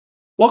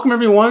Welcome,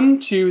 everyone,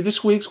 to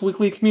this week's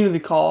weekly community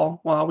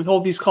call. We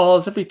hold these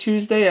calls every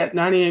Tuesday at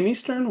 9 a.m.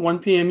 Eastern, 1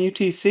 p.m.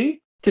 UTC.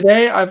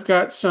 Today, I've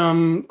got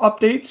some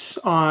updates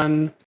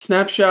on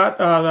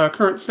the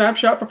current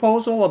snapshot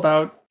proposal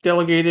about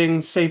delegating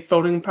safe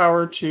voting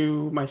power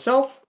to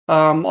myself.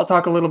 I'll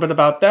talk a little bit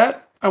about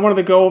that. I wanted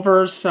to go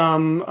over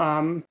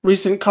some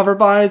recent cover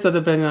buys that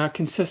have been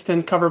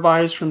consistent cover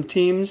buys from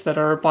teams that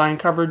are buying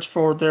coverage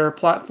for their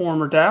platform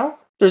or DAO.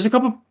 There's a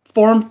couple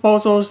forum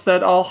proposals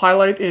that I'll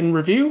highlight in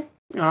review.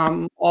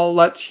 I'll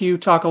let Hugh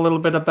talk a little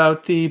bit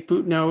about the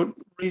bootnode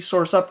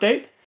resource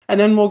update, and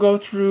then we'll go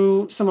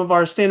through some of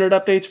our standard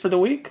updates for the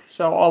week.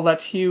 So I'll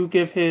let Hugh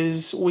give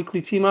his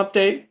weekly team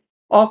update.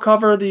 I'll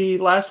cover the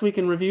last week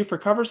in review for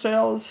cover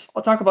sales.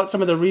 I'll talk about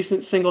some of the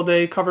recent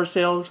single-day cover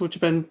sales, which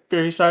have been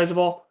very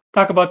sizable.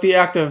 Talk about the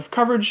active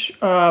coverage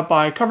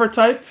by cover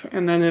type,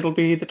 and then it'll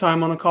be the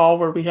time on the call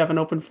where we have an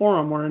open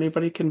forum where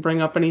anybody can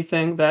bring up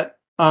anything that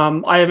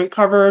I haven't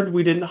covered,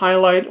 we didn't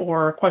highlight,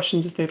 or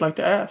questions that they'd like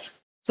to ask.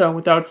 So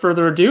without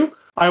further ado,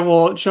 I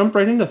will jump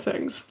right into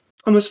things.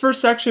 On this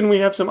first section, we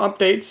have some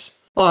updates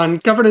on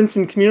governance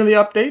and community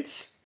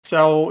updates.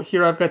 So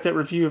here I've got that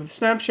review of the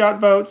snapshot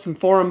vote, some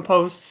forum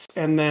posts,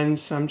 and then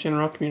some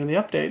general community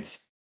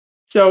updates.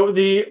 So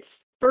the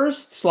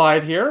first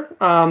slide here,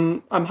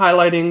 I'm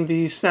highlighting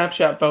the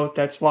snapshot vote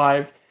that's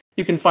live.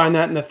 You can find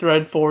that in the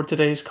thread for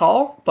today's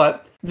call,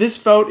 but this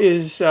vote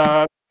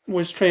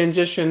was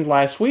transitioned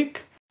last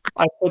week.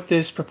 I put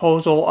this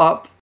proposal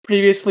up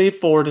previously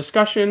for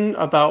discussion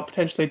about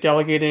potentially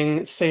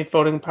delegating safe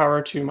voting power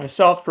to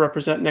myself to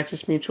represent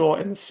Nexus Mutual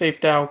in the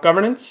SafeDAO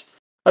governance.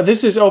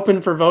 This is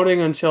open for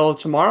voting until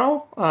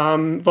tomorrow.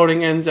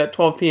 Voting ends at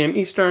 12 p.m.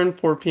 Eastern,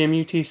 4 p.m.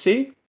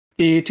 UTC.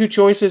 The two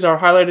choices are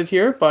highlighted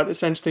here, but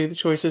essentially the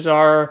choices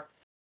are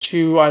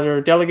to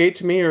either delegate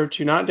to me or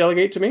to not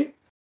delegate to me.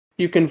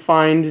 You can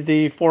find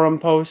the forum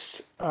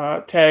post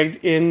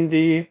tagged in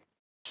the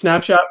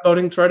snapshot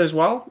voting thread as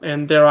well,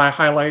 and there I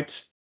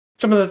highlight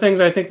some of the things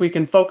I think we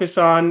can focus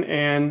on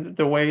and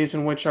the ways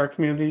in which our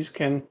communities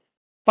can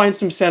find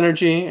some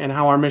synergy and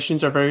how our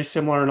missions are very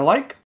similar and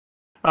alike.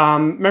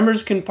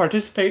 Members can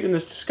participate in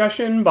this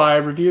discussion by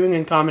reviewing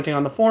and commenting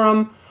on the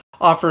forum,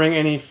 offering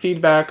any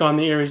feedback on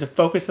the areas of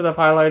focus that I've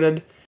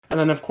highlighted, and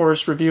then, of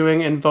course,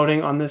 reviewing and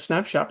voting on this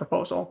snapshot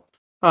proposal.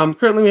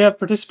 Currently, we have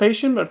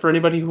participation, but for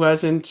anybody who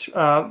hasn't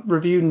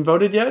reviewed and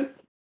voted yet,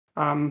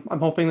 I'm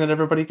hoping that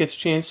everybody gets a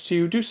chance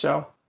to do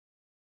so.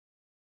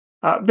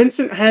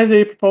 Vincent has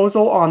a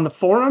proposal on the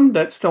forum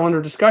that's still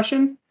under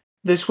discussion.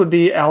 This would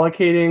be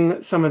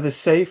allocating some of the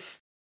SAFE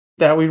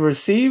that we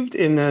received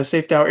in the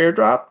SafeDAO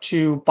airdrop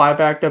to buy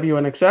back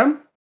WNXM.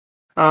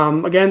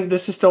 Again,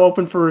 this is still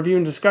open for review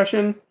and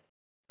discussion.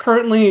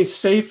 Currently,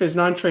 SAFE is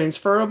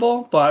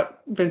non-transferable,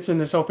 but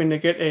Vincent is hoping to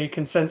get a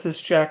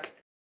consensus check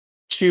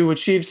to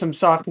achieve some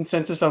soft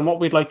consensus on what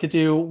we'd like to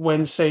do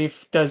when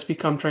SAFE does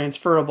become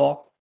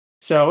transferable.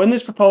 So in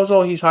this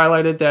proposal, he's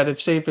highlighted that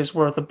if SAFE is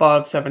worth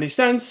above 70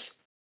 cents,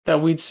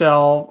 that we'd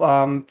sell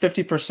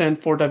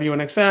 50% for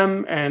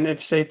WNXM, and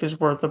if SAFE is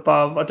worth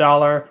above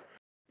 $1,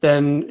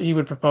 then he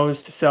would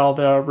propose to sell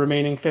the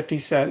remaining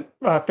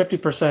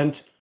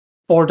 50%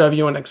 for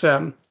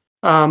WNXM.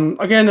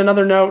 Again,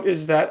 another note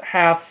is that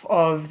half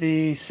of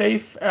the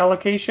SAFE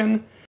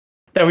allocation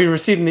that we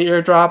received in the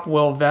airdrop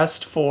will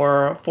vest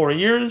for 4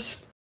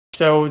 years.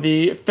 So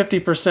the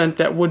 50%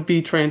 that would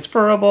be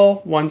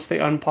transferable once they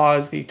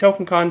unpause the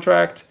token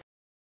contract,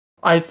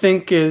 I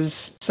think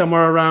is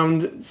somewhere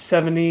around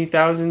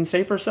 70,000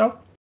 SAFE or so,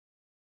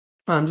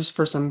 just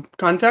for some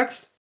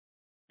context.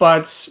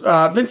 But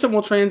Vincent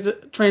will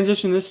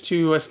transition this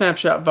to a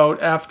snapshot vote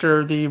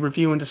after the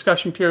review and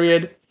discussion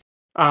period.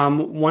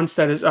 Once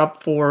that is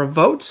up for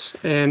votes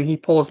and he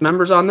pulls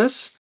members on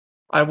this,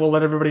 I will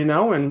let everybody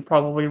know and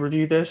probably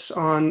review this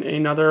on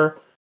another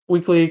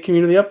weekly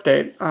community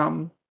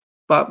update.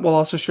 But we'll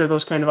also share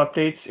those kind of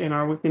updates in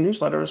our weekly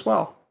newsletter as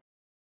well.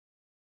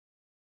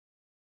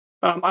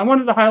 I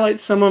wanted to highlight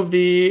some of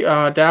the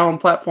DAO and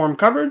platform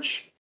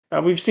coverage.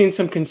 We've seen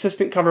some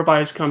consistent cover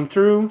buys come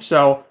through.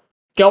 So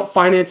Gelt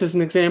Finance is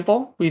an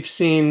example. We've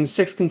seen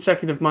 6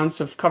 consecutive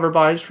months of cover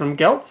buys from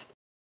Gelt.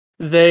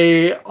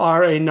 They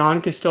are a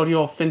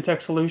non-custodial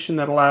fintech solution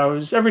that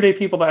allows everyday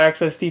people to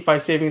access DeFi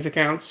savings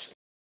accounts.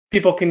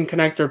 People can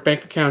connect their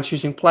bank accounts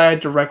using Plaid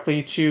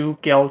directly to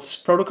Gelt's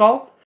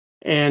protocol,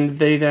 and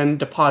they then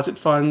deposit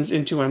funds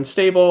into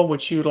mStable,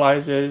 which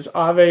utilizes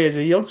Aave as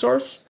a yield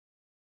source.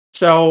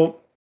 So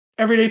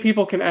everyday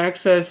people can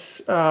access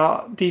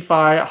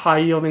DeFi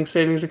high-yielding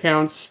savings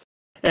accounts,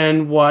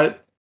 and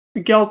what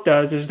Gelt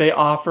does is they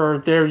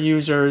offer their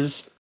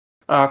users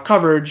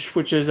coverage,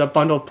 which is a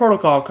bundled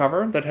protocol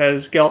cover that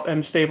has Gelt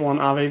mStable and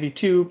Aave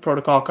v2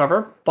 protocol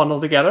cover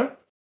bundled together.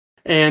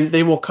 And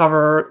they will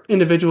cover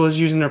individuals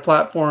using their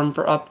platform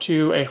for up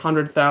to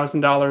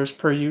 $100,000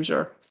 per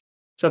user.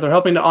 So they're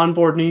helping to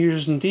onboard new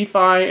users in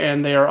DeFi,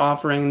 and they are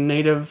offering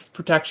native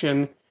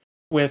protection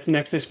with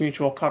Nexus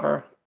Mutual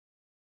cover.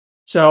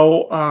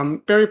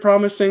 So very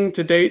promising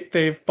to date.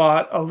 They've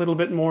bought a little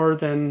bit more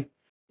than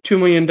 $2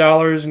 million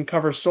in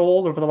cover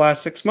sold over the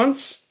last 6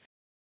 months.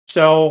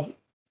 So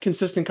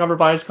consistent cover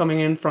buys coming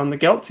in from the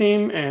Gelt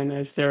team, and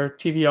as their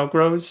TVL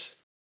grows,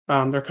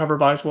 their cover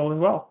buys will as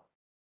well.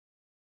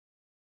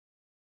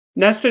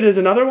 Nested is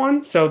another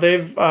one. So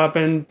they've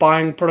been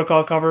buying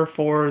protocol cover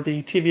for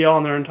the TVL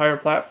on their entire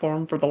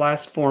platform for the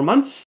last 4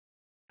 months.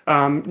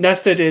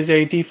 Nested is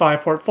a DeFi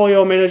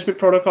portfolio management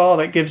protocol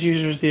that gives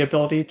users the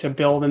ability to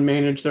build and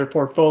manage their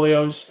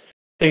portfolios.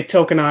 They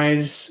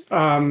tokenize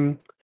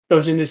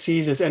those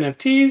indices as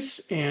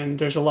NFTs, and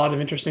there's a lot of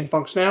interesting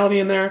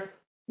functionality in there,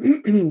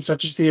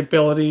 such as the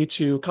ability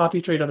to copy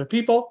trade other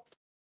people.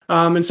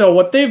 And so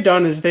what they've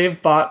done is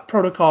they've bought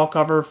protocol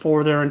cover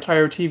for their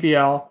entire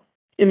TVL.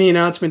 In the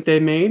announcement they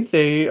made,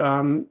 they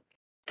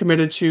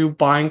committed to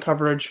buying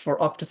coverage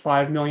for up to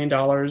 $5 million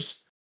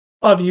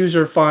of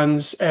user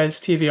funds as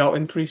TVL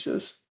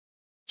increases.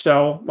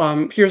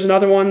 So here's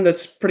another one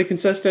that's pretty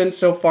consistent.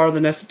 So far,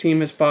 the Nested team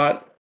has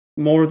bought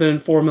more than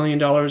 $4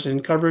 million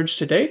in coverage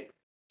to date.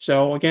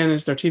 So again,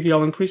 as their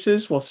TVL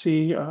increases, we'll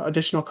see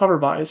additional cover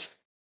buys.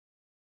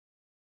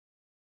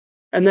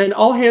 And then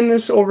I'll hand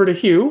this over to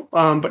Hugh,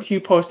 but Hugh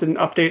posted an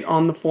update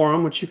on the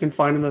forum, which you can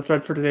find in the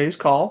thread for today's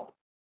call.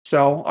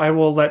 So I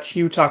will let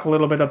Hugh talk a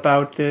little bit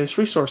about this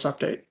resource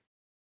update.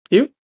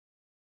 Hugh?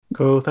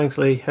 Cool, thanks,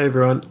 Lee. Hey,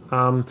 everyone.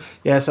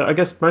 Yeah, so I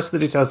guess most of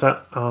the details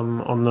are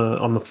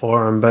on the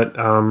forum, but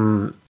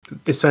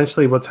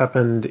essentially what's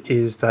happened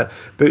is that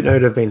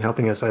Bootnode have been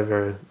helping us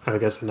over, I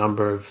guess, a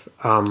number of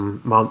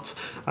months.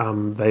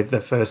 They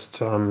first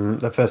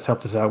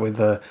helped us out with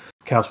the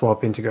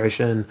CowSwap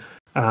integration,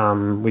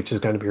 which is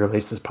going to be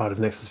released as part of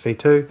Nexus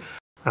V2.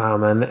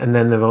 And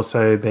then they've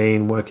also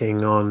been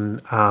working on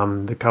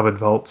the covered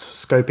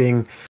vaults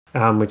scoping,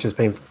 which has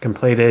been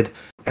completed.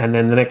 And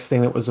then the next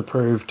thing that was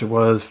approved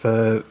was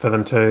for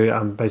them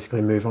to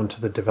basically move on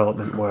to the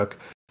development work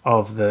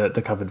of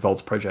the covered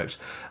vaults project.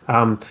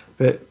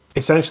 But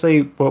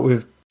essentially what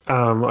we've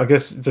I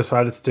guess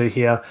decided to do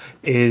here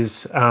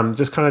is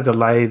just kind of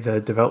delay the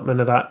development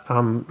of that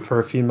for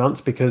a few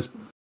months, because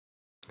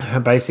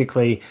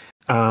basically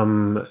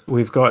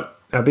we've got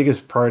our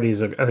biggest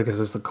priorities, I guess,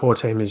 as the core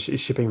team is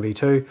shipping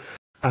V2.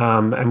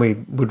 And we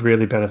would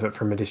really benefit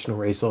from additional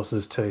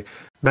resources to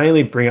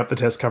mainly bring up the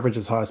test coverage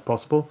as high as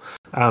possible.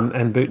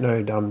 And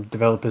Bootnode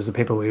developers, the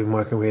people we've been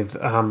working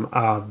with,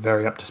 are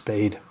very up to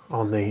speed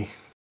on the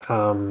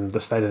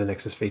state of the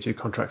Nexus V2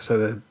 contract.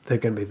 So they're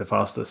going to be the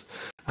fastest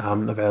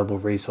available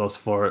resource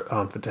for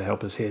to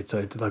help us here.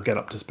 So they'll get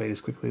up to speed as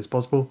quickly as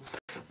possible.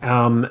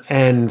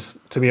 And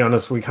to be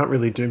honest, we can't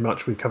really do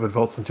much with covered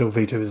vaults until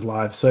V2 is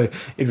live. So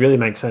it really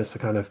makes sense to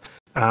kind of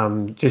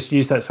just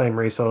use that same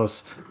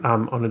resource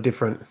on a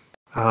different,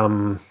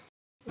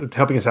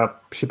 helping us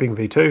out shipping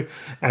V2,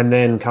 and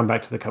then come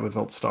back to the covered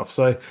vault stuff.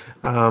 So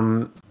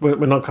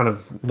we're not kind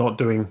of not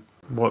doing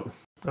what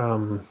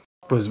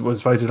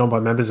was voted on by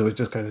members. It was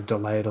just going to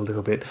delay it a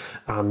little bit,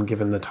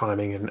 given the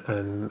timing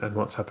and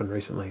what's happened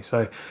recently.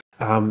 So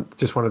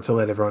just wanted to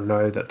let everyone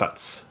know that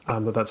that's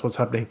what's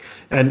happening.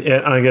 And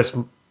I guess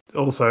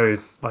also,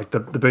 like the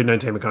Bootnode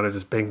team are kind of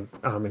just being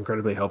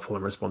incredibly helpful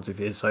and responsive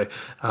here. So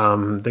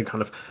they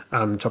kind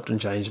of chopped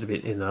and changed a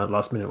bit in the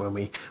last minute when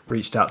we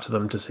reached out to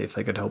them to see if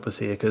they could help us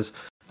here. Because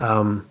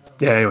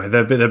anyway,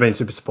 they've been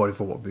super supportive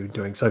for what we've been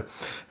doing. So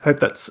hope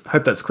that's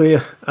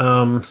clear.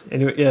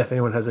 Anyway, yeah, if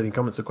anyone has any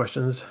comments or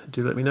questions,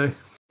 do let me know.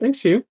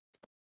 Thanks, Hugh.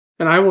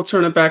 And I will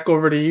turn it back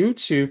over to you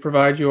to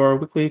provide your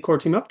weekly core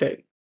team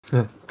update.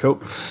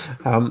 Cool.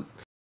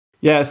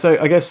 Yeah, so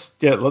I guess,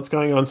 lots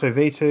going on. So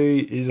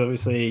V2 is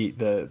obviously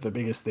the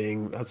biggest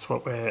thing. That's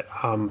what we're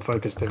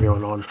focused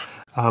everyone on.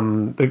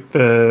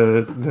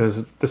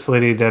 The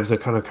Solidity devs are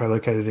kind of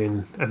co-located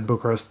in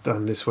Bucharest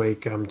this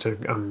week to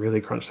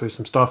really crunch through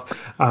some stuff.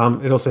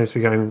 It all seems to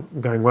be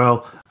going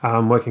well.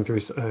 Working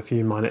through a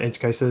few minor edge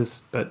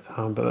cases, but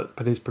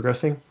it is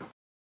progressing.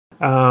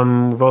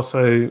 We've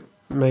also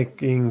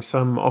making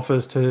some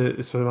offers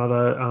to some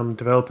other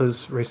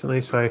developers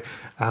recently, so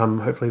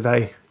hopefully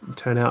they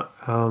turn out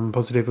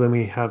positively and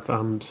we have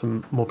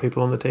some more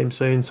people on the team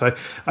soon. So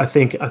I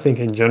think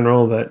in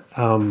general that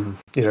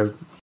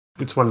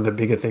it's one of the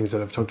bigger things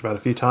that I've talked about a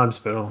few times,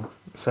 but I'll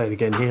say it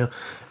again here,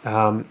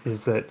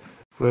 is that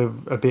we're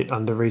a bit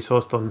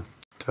under-resourced on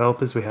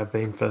developers. We have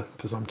been for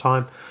some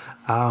time,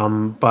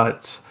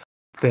 but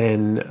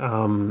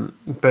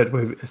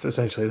we've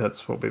essentially,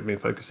 that's what we've been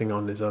focusing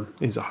on,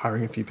 is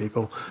hiring a few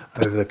people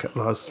over the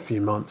last few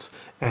months,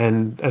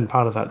 and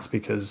part of that's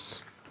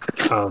because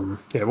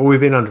we've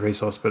been under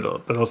resourced,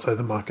 but also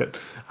the market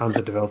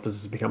for developers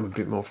has become a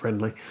bit more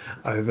friendly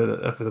over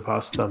the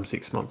past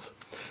 6 months.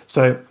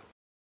 So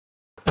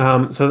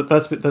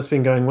that's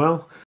been going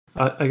well.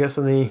 I guess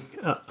on the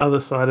other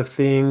side of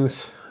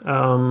things,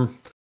 I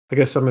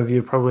guess some of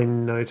you probably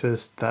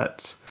noticed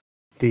that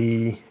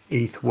the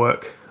ETH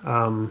work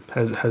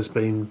has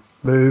been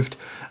moved.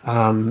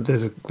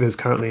 There's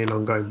currently an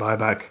ongoing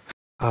buyback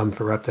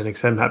for Wrapped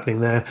NXM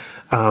happening there.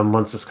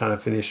 Once it's kind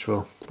of finished,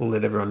 we'll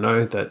let everyone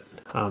know that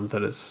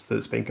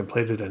it's been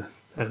completed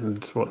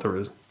and what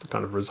the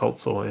kind of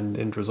results or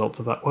end results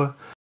of that were.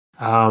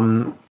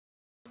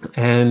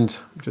 And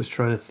just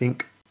trying to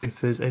think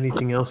if there's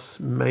anything else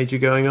major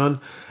going on.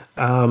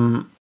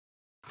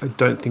 I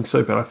don't think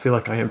so, but I feel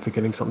like I am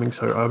forgetting something,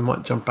 so I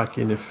might jump back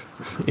in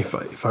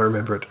if I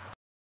remember it.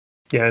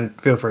 Yeah,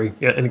 and feel free.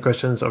 Yeah, any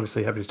questions?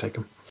 Obviously, happy to take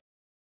them.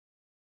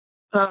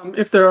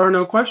 If there are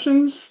no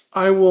questions,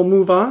 I will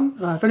move on.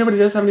 If anybody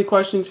does have any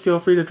questions, feel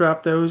free to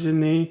drop those in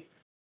the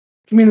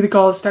community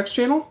calls text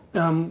channel.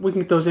 We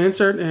can get those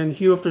answered. And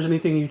Hugh, if there's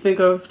anything you think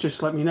of,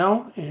 just let me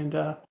know, and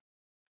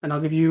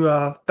I'll give you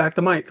back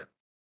the mic.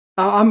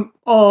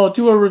 I'll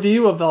do a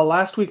review of the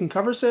last week in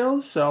cover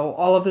sales. So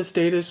all of this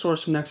data is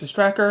sourced from Nexus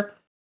Tracker.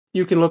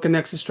 You can look at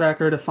Nexus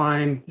Tracker to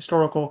find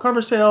historical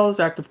cover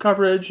sales, active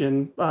coverage,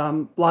 and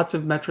lots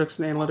of metrics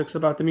and analytics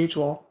about the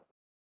mutual.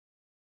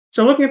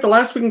 So looking at the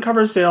last week in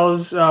cover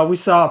sales, we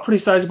saw a pretty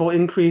sizable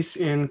increase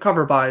in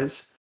cover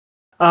buys.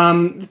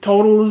 The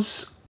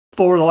totals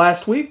for the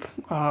last week,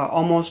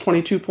 almost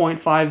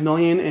 22.5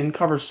 million in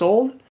covers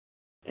sold,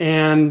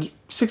 and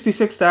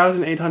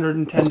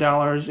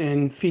 $66,810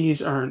 in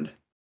fees earned.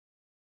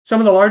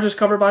 Some of the largest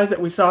cover buys that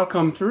we saw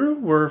come through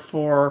were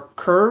for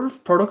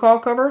Curve protocol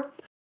cover,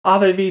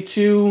 Aave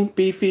V2,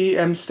 Beefy,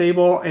 M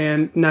Stable,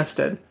 and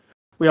Nested.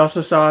 We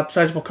also saw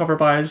sizable cover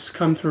buys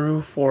come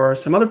through for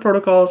some other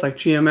protocols like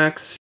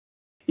GMX,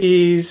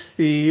 Ease,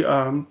 the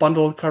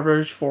bundled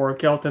coverage for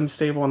Gelt M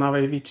Stable and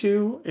Aave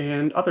V2,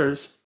 and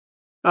others.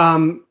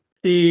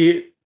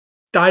 The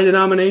DAI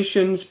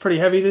denomination's pretty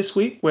heavy this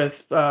week,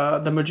 with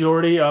the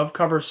majority of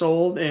cover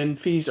sold and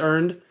fees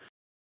earned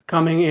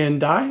coming in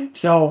DAI.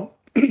 So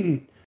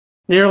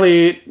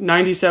nearly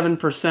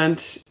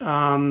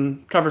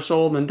 97% cover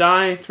sold in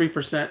DAI,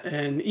 3%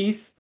 in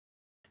ETH,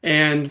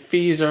 and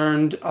fees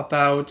earned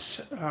about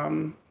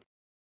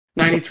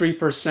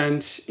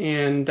 93%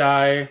 in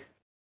DAI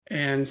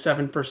and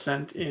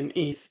 7% in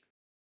ETH.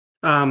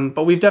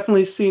 But we've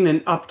definitely seen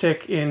an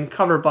uptick in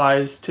cover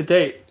buys to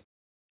date.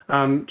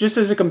 Just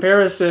as a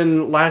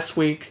comparison, last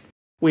week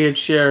we had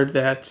shared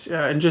that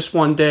in just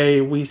one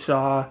day we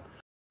saw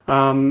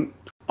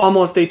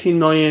almost 18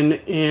 million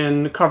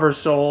in covers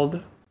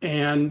sold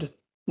and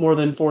more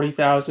than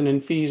 40,000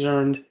 in fees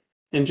earned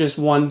in just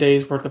one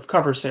day's worth of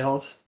cover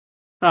sales.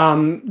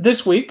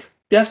 This week,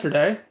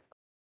 yesterday,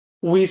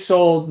 we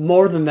sold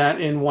more than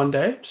that in one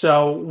day.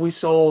 So we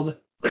sold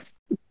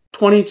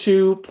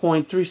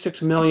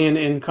 22.36 million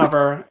in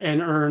cover and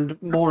earned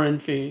more in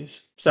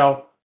fees.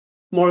 So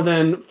more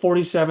than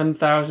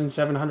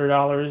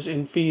 $47,700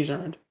 in fees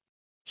earned.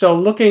 So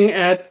looking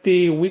at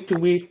the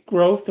week-to-week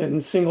growth in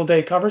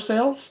single-day cover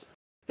sales,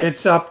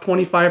 it's up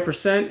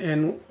 25%,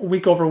 and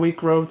week-over-week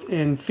growth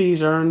in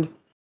fees earned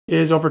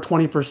is over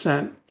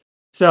 20%.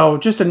 So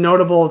just a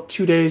notable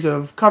 2 days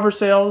of cover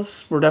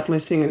sales. We're definitely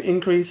seeing an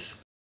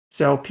increase.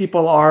 So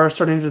people are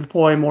starting to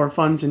deploy more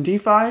funds in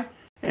DeFi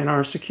and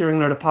are securing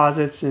their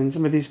deposits in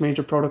some of these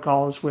major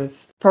protocols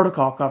with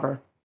protocol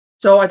cover.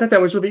 So I thought that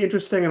was really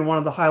interesting and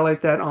wanted to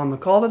highlight that on the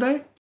call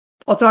today.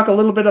 I'll talk a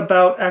little bit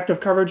about active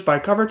coverage by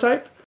cover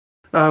type.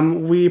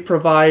 We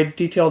provide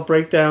detailed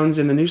breakdowns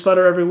in the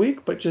newsletter every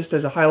week, but just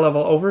as a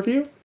high-level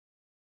overview,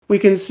 we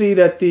can see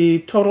that the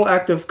total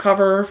active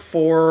cover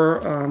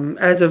for,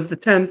 as of the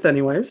 10th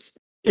anyways,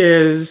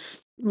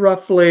 is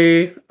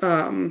roughly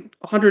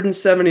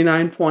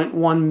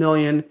 179.1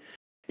 million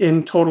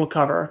in total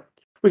cover.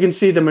 We can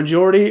see the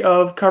majority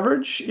of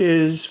coverage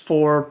is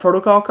for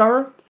protocol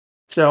cover.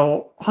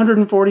 So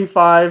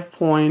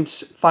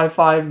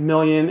 145.55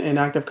 million in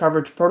active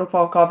coverage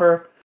protocol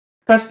cover.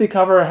 Custody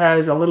cover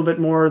has a little bit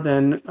more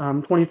than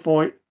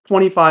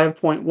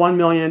 25.1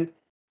 million.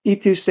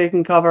 E2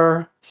 staking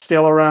cover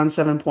still around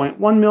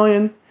 7.1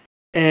 million.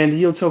 And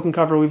yield token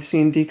cover we've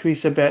seen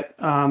decrease a bit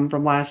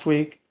from last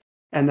week,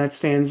 and that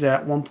stands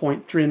at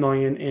 1.3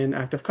 million in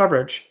active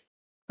coverage.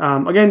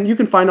 Again, you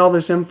can find all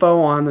this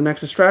info on the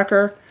Nexus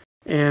Tracker,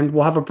 and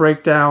we'll have a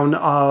breakdown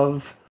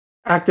of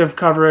active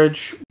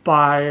coverage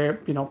by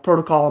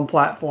protocol and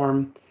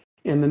platform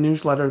in the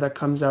newsletter that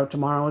comes out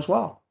tomorrow as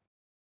well.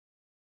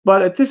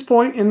 But at this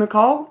point in the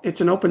call, it's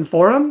an open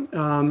forum.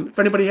 If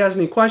anybody has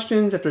any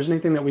questions, if there's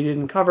anything that we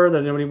didn't cover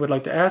that anybody would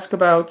like to ask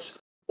about,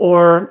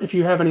 or if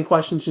you have any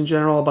questions in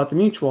general about the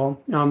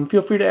mutual,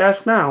 feel free to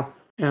ask now.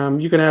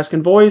 You can ask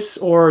in voice,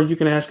 or you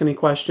can ask any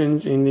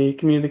questions in the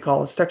community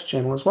calls text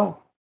channel as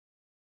well.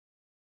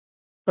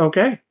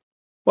 Okay.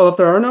 Well, if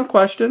there are no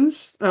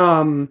questions,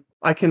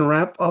 I can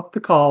wrap up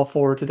the call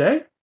for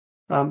today.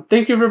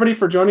 Thank you, everybody,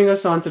 for joining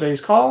us on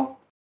today's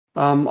call.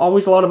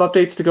 Always a lot of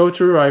updates to go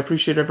through. I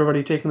appreciate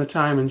everybody taking the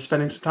time and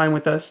spending some time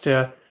with us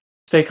to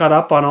stay caught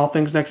up on all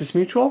things Nexus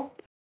Mutual.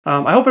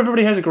 I hope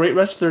everybody has a great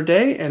rest of their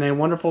day and a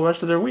wonderful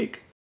rest of their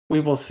week.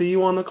 We will see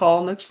you on the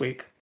call next week.